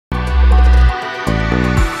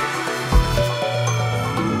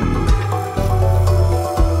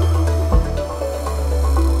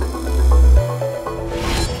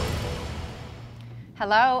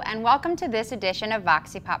and welcome to this edition of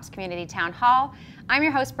Voxy Pop's Community Town Hall. I'm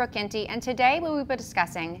your host, Brooke Ginty, and today we will be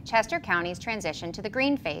discussing Chester County's transition to the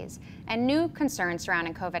green phase and new concerns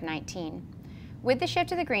surrounding COVID-19. With the shift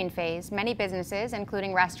to the green phase, many businesses,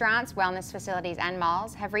 including restaurants, wellness facilities, and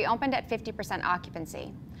malls, have reopened at 50%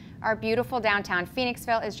 occupancy. Our beautiful downtown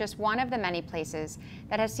Phoenixville is just one of the many places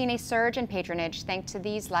that has seen a surge in patronage thanks to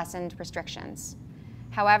these lessened restrictions.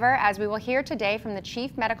 However, as we will hear today from the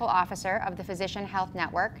Chief Medical Officer of the Physician Health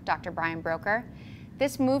Network, Dr. Brian Broker,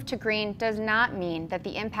 this move to green does not mean that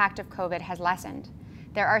the impact of COVID has lessened.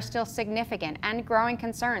 There are still significant and growing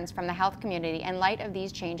concerns from the health community in light of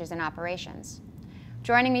these changes in operations.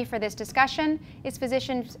 Joining me for this discussion is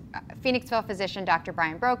Phoenixville physician Dr.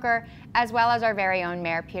 Brian Broker, as well as our very own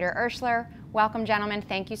Mayor Peter Urscheler. Welcome, gentlemen.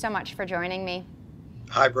 Thank you so much for joining me.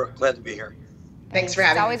 Hi, Brooke. Glad to be here. Thanks for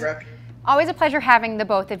having me, Brooke. Always a pleasure having the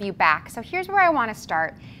both of you back. So here's where I want to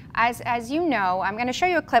start. As you know, I'm going to show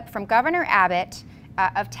you a clip from Governor Abbott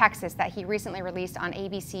of Texas that he recently released on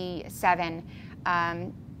ABC 7.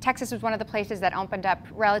 Texas was one of the places that opened up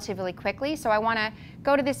relatively quickly, so I want to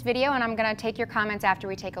go to this video and I'm going to take your comments after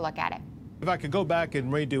we take a look at it. If I could go back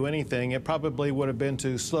and redo anything, it probably would have been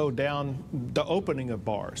to slow down the opening of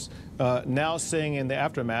bars. Now seeing in the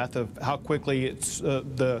aftermath of how quickly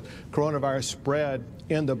the coronavirus spread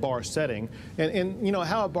in the bar setting, and you know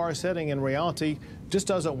how a bar setting in reality just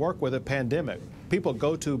doesn't work with a pandemic. People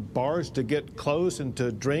go to bars to get close and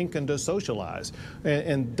to drink and to socialize,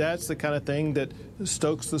 and that's the kind of thing that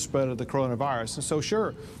stokes the spread of the coronavirus. And so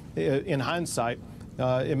sure, in hindsight,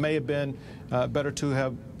 it may have been better to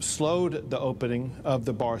have slowed the opening of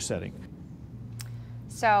the bar setting.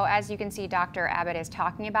 So as you can see, Dr. Abbott is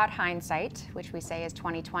talking about hindsight, which we say is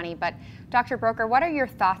 2020. But Dr. Broker, what are your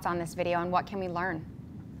thoughts on this video and what can we learn?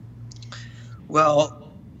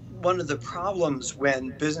 Well, one of the problems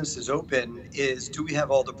when businesses open is, do we have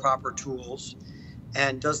all the proper tools,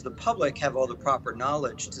 and does the public have all the proper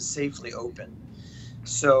knowledge to safely open?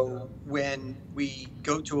 So when we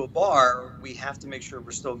go to a bar, we have to make sure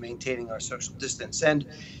we're still maintaining our social distance. And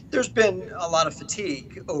there's been a lot of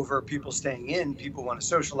fatigue over people staying in. People want to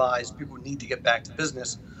socialize. People need to get back to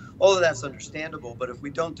business. All of that's understandable. But if we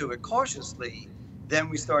don't do it cautiously, then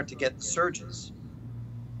we start to get the surges.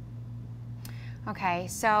 Okay,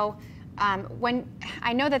 so when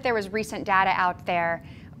I know that there was recent data out there,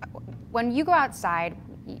 when you go outside,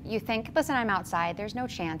 you think, listen, I'm outside. There's no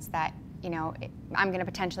chance that I'm going to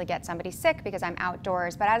potentially get somebody sick because I'm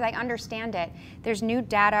outdoors. But as I understand it, there's new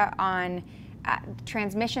data on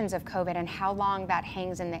transmissions of COVID and how long that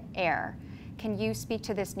hangs in the air. Can you speak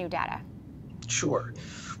to this new data? Sure.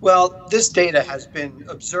 Well, this data has been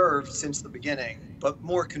observed since the beginning, but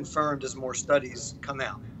more confirmed as more studies come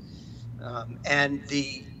out. And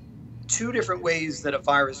the two different ways that a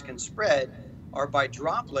virus can spread are by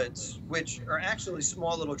droplets, which are actually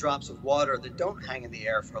small little drops of water that don't hang in the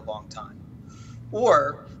air for a long time.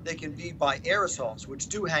 Or they can be by aerosols, which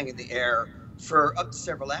do hang in the air for up to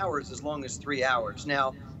several hours, as long as 3 hours.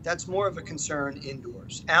 Now, that's more of a concern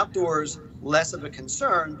indoors. Outdoors, less of a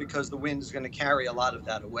concern because the wind is going to carry a lot of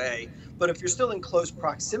that away. But if you're still in close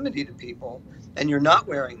proximity to people and you're not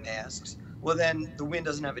wearing masks, well, then the wind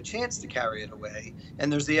doesn't have a chance to carry it away.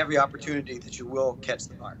 And there's every opportunity that you will catch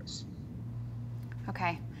the virus.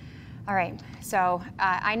 Okay. All right. So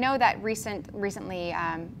I know that recently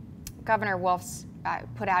Governor Wolf's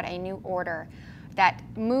put out a new order that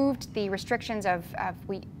moved the restrictions of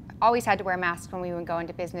we always had to wear masks when we would go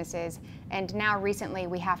into businesses, and now recently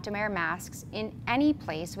we have to wear masks in any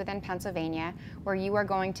place within Pennsylvania where you are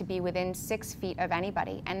going to be within 6 feet of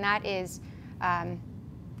anybody, and that is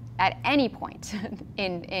at any point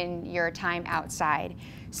in your time outside.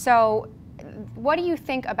 So what do you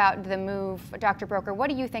think about the move, Dr. Broker, what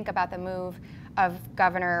do you think about the move of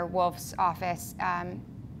Governor Wolf's office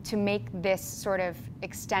to make this sort of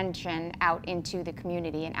extension out into the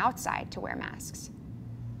community and outside to wear masks?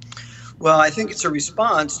 Well, I think it's a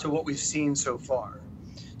response to what we've seen so far.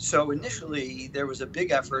 So initially, there was a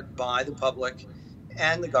big effort by the public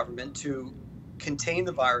and the government to contain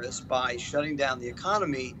the virus by shutting down the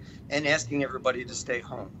economy and asking everybody to stay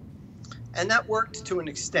home. And that worked to an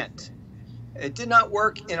extent. It did not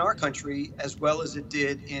work in our country as well as it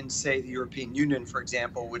did in, say, the European Union, for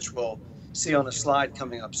example, which we'll see on a slide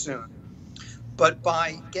coming up soon. But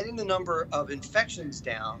by getting the number of infections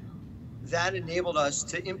down, that enabled us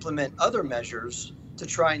to implement other measures to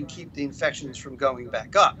try and keep the infections from going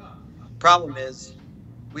back up. Problem is,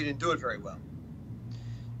 we didn't do it very well.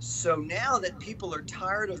 So now that people are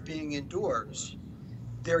tired of being indoors,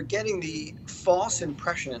 they're getting the false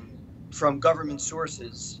impression from government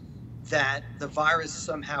sources that the virus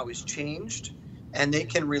somehow is changed and they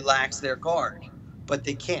can relax their guard, but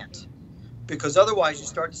they can't, because otherwise you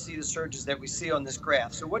start to see the surges that we see on this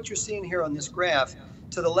graph. So what you're seeing here on this graph,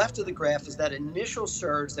 to the left of the graph, is that initial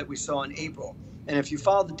surge that we saw in April. And if you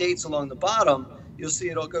follow the dates along the bottom, you'll see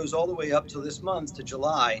it all goes all the way up to this month, to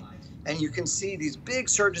July. And you can see these big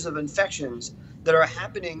surges of infections that are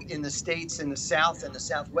happening in the states in the south and the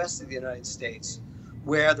southwest of the United States,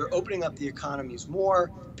 where they're opening up the economies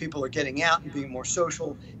more. People are getting out and being more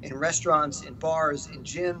social in restaurants, in bars, in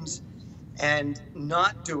gyms, and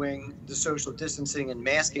not doing the social distancing and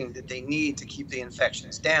masking that they need to keep the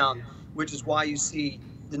infections down, which is why you see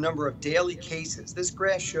the number of daily cases. This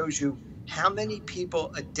graph shows you how many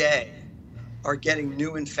people a day are getting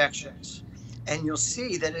new infections. And you'll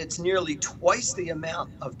see that it's nearly twice the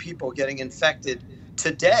amount of people getting infected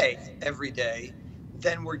today, every day,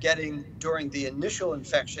 than we're getting during the initial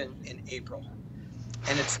infection in April.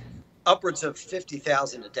 And it's upwards of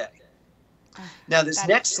 50,000 a day. Now, this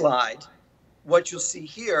next slide, what you'll see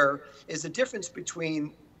here is the difference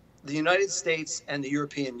between the United States and the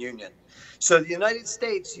European Union. So the United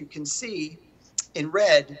States, you can see in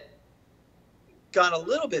red, got a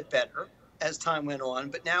little bit better as time went on,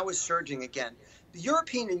 but now is surging again. The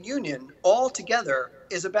European Union altogether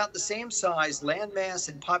is about the same size landmass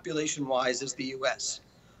and population-wise as the US.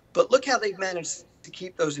 But look how they've managed to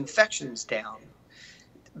keep those infections down.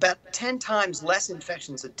 About 10 times less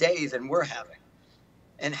infections a day than we're having.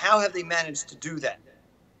 And how have they managed to do that?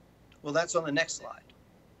 Well, that's on the next slide.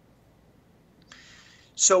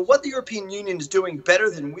 So what the European Union is doing better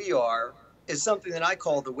than we are is something that I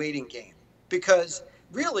call the waiting game. Because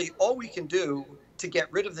really all we can do to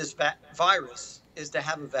get rid of this virus is to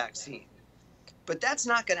have a vaccine. But that's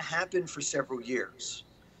not going to happen for several years.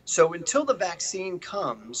 So until the vaccine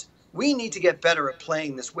comes, we need to get better at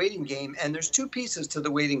playing this waiting game. And there's two pieces to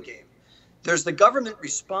the waiting game. There's the government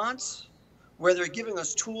response, where they're giving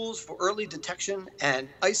us tools for early detection and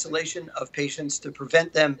isolation of patients to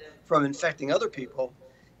prevent them from infecting other people.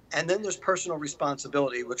 And then there's personal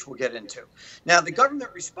responsibility, which we'll get into. Now, the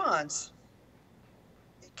government response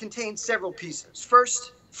contains several pieces.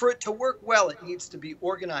 First, for it to work well, it needs to be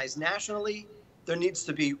organized nationally. There needs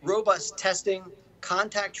to be robust testing,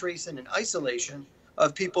 contact tracing, and isolation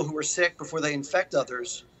of people who are sick before they infect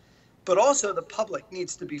others. But also the public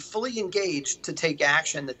needs to be fully engaged to take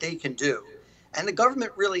action that they can do. And the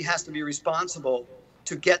government really has to be responsible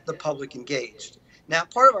to get the public engaged. Now,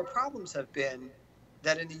 part of our problems have been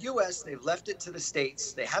that in the US, they've left it to the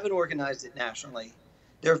states. They haven't organized it nationally.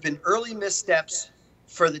 There have been early missteps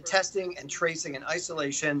for the testing and tracing and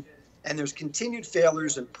isolation, and there's continued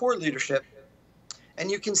failures and poor leadership. And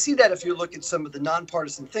you can see that if you look at some of the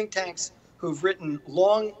nonpartisan think tanks who've written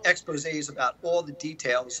long exposés about all the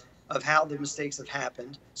details of how the mistakes have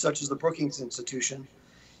happened, such as the Brookings Institution.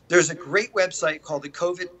 There's a great website called the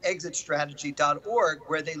COVIDexitstrategy.org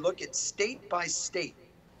where they look at state by state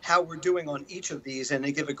how we're doing on each of these, and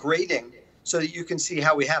they give a grading so that you can see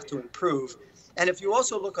how we have to improve. And if you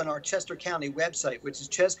also look on our Chester County website, which is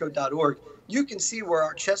chesco.org, you can see where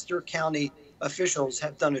our Chester County officials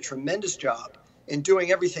have done a tremendous job in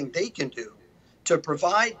doing everything they can do to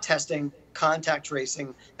provide testing, contact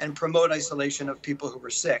tracing, and promote isolation of people who are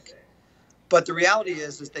sick. But the reality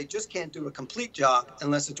is they just can't do a complete job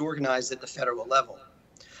unless it's organized at the federal level.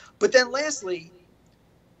 But then lastly,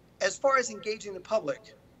 as far as engaging the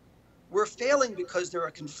public, we're failing because there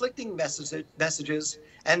are conflicting messages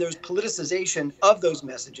and there's politicization of those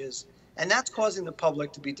messages, and that's causing the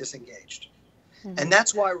public to be disengaged. Mm-hmm. And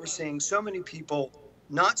that's why we're seeing so many people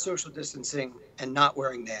not social distancing and not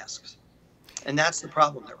wearing masks. And that's the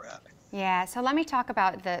problem that we're having. Yeah, so let me talk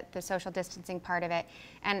about the social distancing part of it,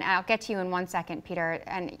 and I'll get to you in 1 second, Peter.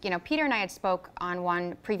 And Peter and I had spoke on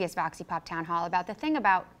one previous VoxyPop town hall about the thing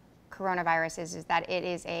about coronavirus is that it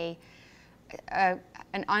is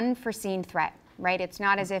an unforeseen threat, right? It's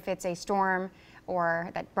not as if it's a storm or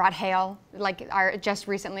that brought hail like just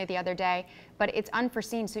recently the other day, but it's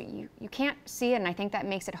unforeseen, so you can't see it, and I think that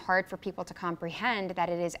makes it hard for people to comprehend that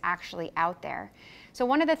it is actually out there. So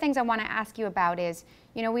one of the things I want to ask you about is,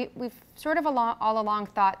 we've sort of all along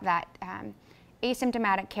thought that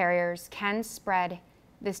asymptomatic carriers can spread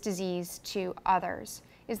this disease to others.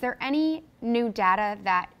 Is there any new data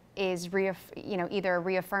that is either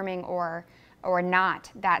reaffirming or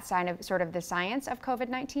not that sign of sort of the science of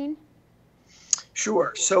COVID-19?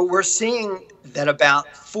 Sure. So we're seeing that about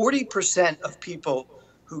 40% of people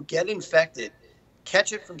who get infected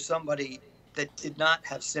catch it from somebody that did not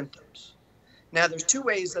have symptoms. Now, there's two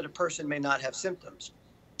ways that a person may not have symptoms.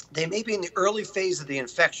 They may be in the early phase of the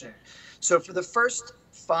infection. So for the first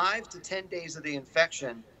 5 to 10 days of the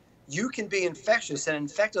infection, you can be infectious and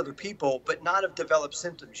infect other people, but not have developed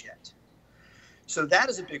symptoms yet. So that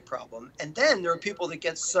is a big problem. And then there are people that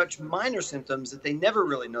get such minor symptoms that they never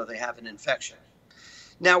really know they have an infection.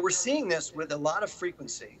 Now, we're seeing this with a lot of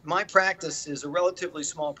frequency. My practice is a relatively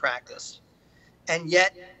small practice, and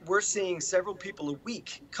yet we're seeing several people a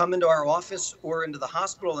week come into our office or into the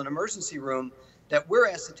hospital and emergency room that we're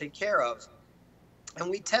asked to take care of. And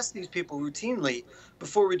we test these people routinely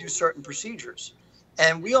before we do certain procedures.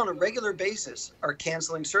 And we, on a regular basis, are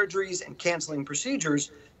canceling surgeries and canceling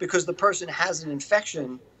procedures because the person has an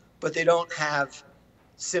infection, but they don't have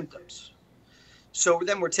symptoms. So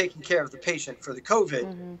then we're taking care of the patient for the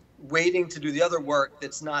COVID, waiting to do the other work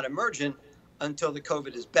that's not emergent until the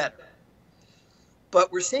COVID is better.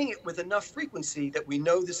 But we're seeing it with enough frequency that we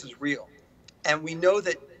know this is real. And we know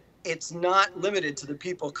that it's not limited to the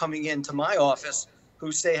people coming into my office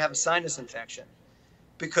who say have a sinus infection,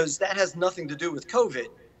 because that has nothing to do with COVID.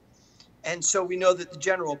 And so we know that the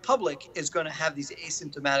general public is going to have these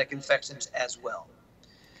asymptomatic infections as well.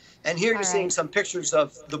 And here you're seeing some pictures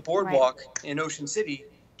of the boardwalk in Ocean City,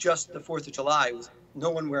 just the 4th of July, with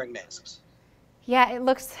no one wearing masks. Yeah, it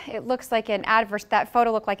looks like an that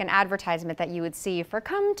photo looked like an advertisement that you would see for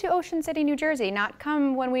come to Ocean City, New Jersey, not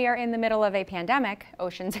come when we are in the middle of a pandemic,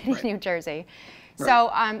 Ocean City, New Jersey.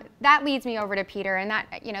 So that leads me over to Peter, and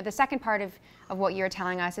that, you know, the second part of what you're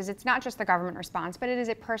telling us is it's not just the government response, but it is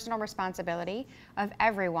a personal responsibility of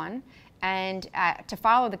everyone and to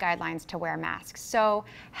follow the guidelines to wear masks. So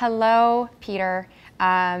hello, Peter.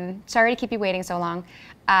 Sorry to keep you waiting so long.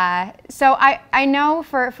 So I know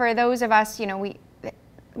for those of us, you know, we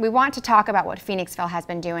want to talk about what Phoenixville has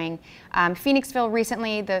been doing. Phoenixville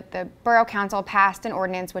recently, the Borough Council passed an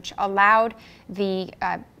ordinance which allowed the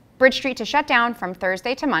Bridge Street to shut down from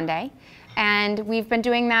Thursday to Monday. And we've been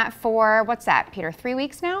doing that for, what's that, Peter, 3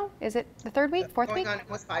 weeks now? Is it the third week, fourth week? It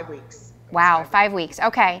was 5 weeks. Wow, 5 weeks,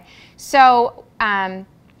 okay. So, and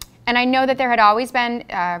I know that there had always been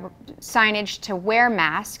signage to wear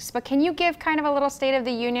masks, but can you give kind of a little state of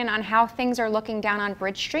the union on how things are looking down on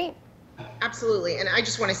Bridge Street? Absolutely, and I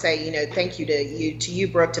just want to say, you know, thank you to you,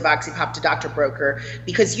 Brooke, to VoxyPop, to Dr. Broker,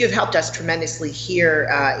 because you have helped us tremendously here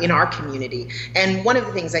in our community. And one of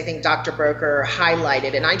the things I think Dr. Broker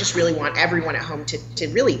highlighted, and I just really want everyone at home to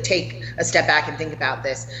really take a step back and think about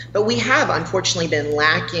this, but we have unfortunately been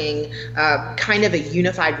lacking kind of a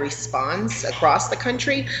unified response across the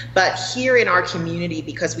country. But here in our community,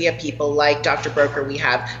 because we have people like Dr. Broker, we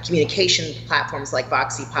have communication platforms like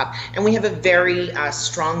VoxyPop, and we have a very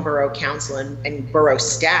strong borough council and borough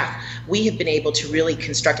staff, we have been able to really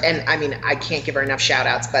construct, and I mean, I can't give her enough shout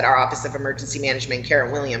outs, but our Office of Emergency Management,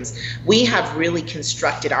 Karen Williams, we have really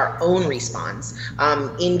constructed our own response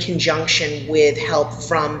in conjunction with help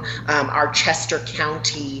from our Chester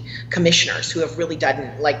County commissioners, who have really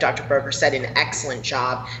done, like Dr. Broker said, an excellent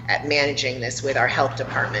job at managing this with our health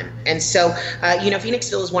department. And so, you know,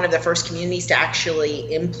 Phoenixville is one of the first communities to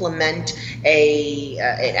actually implement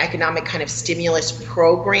an economic kind of stimulus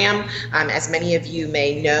program. As many of you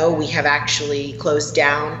may know, we have actually closed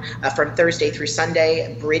down from Thursday through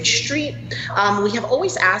Sunday Bridge Street. We have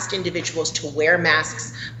always asked individuals to wear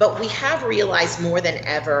masks, but we have realized more than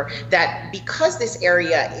ever that because this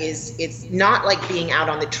area it's not like being out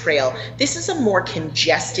on the trail, this is a more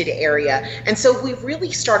congested area. And so we've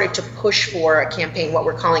really started to push for a campaign, what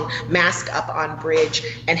we're calling Mask Up on Bridge,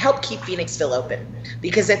 and help keep Phoenixville open.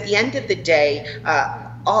 Because at the end of the day,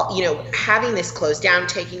 having this closed down,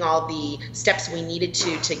 taking all the steps we needed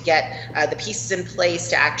to get the pieces in place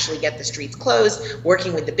to actually get the streets closed,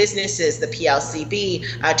 working with the businesses, the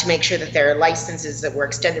PLCB, to make sure that there are licenses that were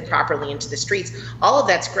extended properly into the streets, all of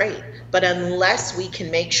that's great. But unless we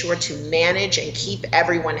can make sure to manage and keep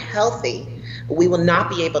everyone healthy, we will not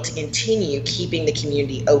be able to continue keeping the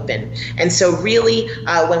community open. And so really,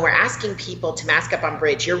 when we're asking people to mask up on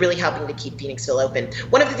Bridge, you're really helping to keep Phoenixville open.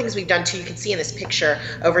 One of the things we've done too, you can see in this picture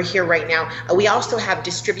over here right now, we also have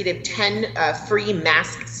distributed 10 free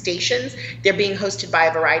mask stations. They're being hosted by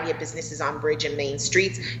a variety of businesses on Bridge and main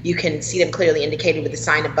streets. You can see them clearly indicated with the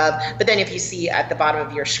sign above. But then if you see at the bottom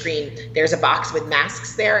of your screen, there's a box with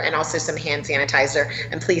masks there and also some hand sanitizer.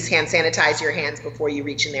 And please hand sanitize your hands before you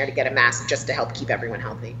reach in there to get a mask, just to help keep everyone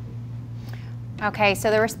healthy. Okay, so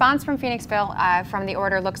the response from Phoenixville from the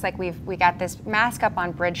order looks like we got this Mask Up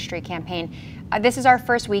on Bridge Street campaign. This is our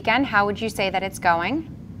first weekend. How would you say that it's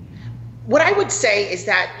going? What I would say is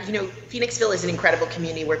that, Phoenixville is an incredible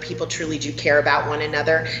community where people truly do care about one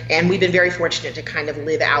another. And we've been very fortunate to kind of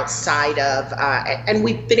live outside of, and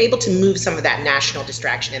we've been able to move some of that national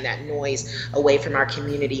distraction and that noise away from our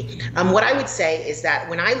community. What I would say is that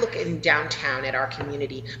when I look in downtown at our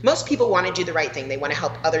community, most people want to do the right thing. They want to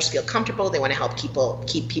help others feel comfortable. They want to help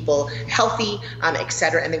keep people healthy, et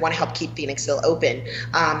cetera, and they want to help keep Phoenixville open.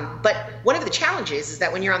 But one of the challenges is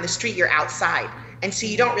that when you're on the street, you're outside. And so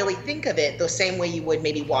you don't really think of it the same way you would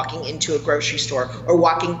maybe walking into a grocery store or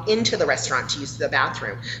walking into the restaurant to use the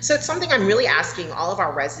bathroom. So it's something I'm really asking all of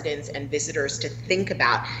our residents and visitors to think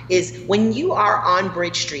about is when you are on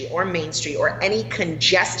Bridge Street or Main Street or any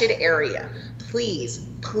congested area, please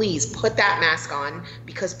put that mask on,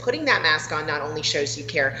 because putting that mask on not only shows you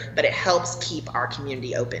care, but it helps keep our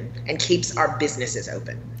community open and keeps our businesses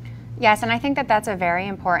open. Yes, and I think that that's a very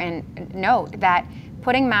important note, that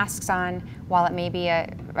putting masks on, while it may be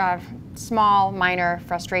a small, minor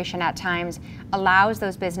frustration at times, allows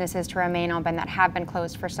those businesses to remain open that have been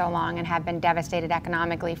closed for so long and have been devastated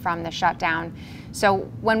economically from the shutdown. So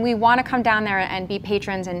when we want to come down there and be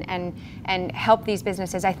patrons and help these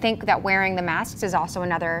businesses, I think that wearing the masks is also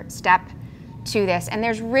another step to this. And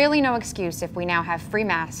there's really no excuse if we now have free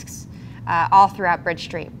masks all throughout Bridge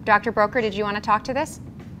Street. Dr. Broker, did you want to talk to this?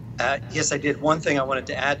 Yes, I did. One thing I wanted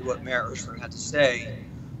to add to what Mayor Urscheler had to say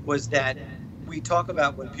was that we talk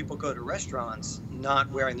about when people go to restaurants not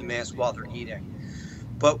wearing the mask while they're eating.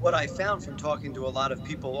 But what I found from talking to a lot of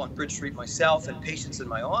people on Bridge Street myself and patients in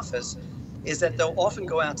my office is that they'll often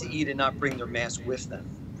go out to eat and not bring their mask with them.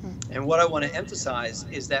 And what I want to emphasize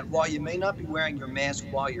is that while you may not be wearing your mask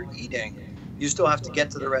while you're eating, you still have to get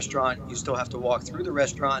to the restaurant, you still have to walk through the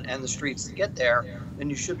restaurant and the streets to get there, and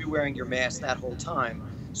you should be wearing your mask that whole time.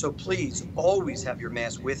 So please always have your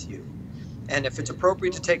mask with you. And if it's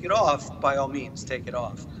appropriate to take it off, by all means, take it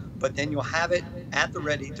off. But then you'll have it at the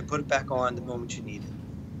ready to put it back on the moment you need it.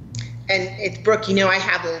 And it's Brooke, I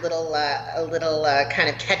have a little kind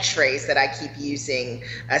of catchphrase that I keep using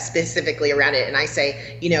specifically around it. And I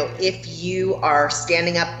say, if you are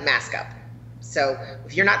standing up, mask up. So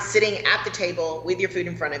if you're not sitting at the table with your food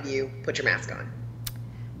in front of you, put your mask on.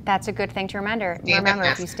 That's a good thing to remember. Remember,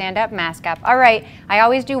 if you stand up, mask up. All right, I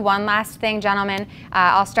always do one last thing, gentlemen.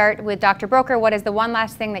 I'll start with Dr. Broker. What is the one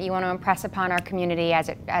last thing that you want to impress upon our community as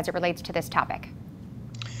it relates to this topic?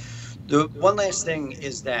 The one last thing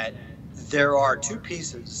is that there are two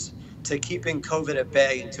pieces to keeping COVID at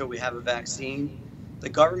bay until we have a vaccine. The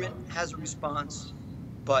government has a response,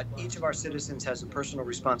 but each of our citizens has a personal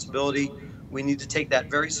responsibility. We need to take that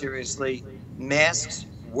very seriously. Masks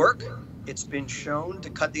work. It's been shown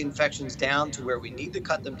to cut the infections down to where we need to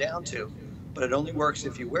cut them down to, but it only works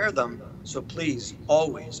if you wear them. So please,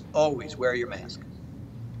 always, always wear your mask.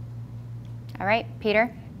 All right,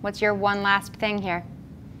 Peter, what's your one last thing here?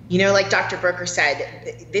 Like Dr. Broker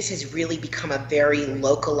said, this has really become a very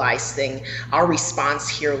localized thing. Our response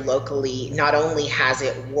here locally, not only has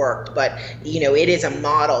it worked, but it is a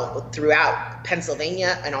model throughout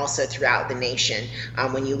Pennsylvania and also throughout the nation.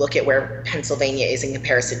 When you look at where Pennsylvania is in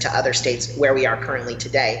comparison to other states where we are currently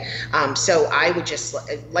today. So I would just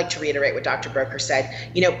like to reiterate what Dr. Broker said.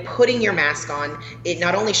 Putting your mask on, it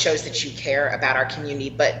not only shows that you care about our community,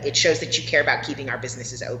 but it shows that you care about keeping our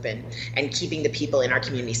businesses open and keeping the people in our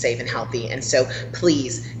community safe and healthy. And so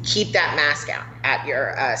please keep that mask out at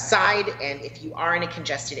your side. And if you are in a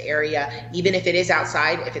congested area, even if it is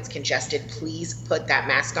outside, if it's congested, please put that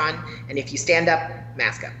mask on. And if you stand up,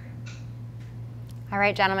 mask up. All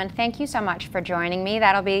right, gentlemen, thank you so much for joining me.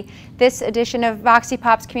 That'll be this edition of Voxy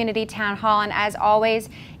Pop's Community Town Hall. And as always,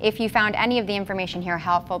 if you found any of the information here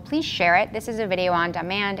helpful, please share it. This is a video on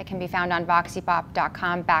demand. It can be found on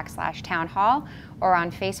voxypop.com/townhall or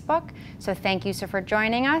on Facebook. So thank you for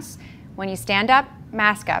joining us. When you stand up,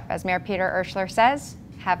 mask up. As Mayor Peter Urscheler says,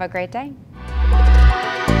 have a great day.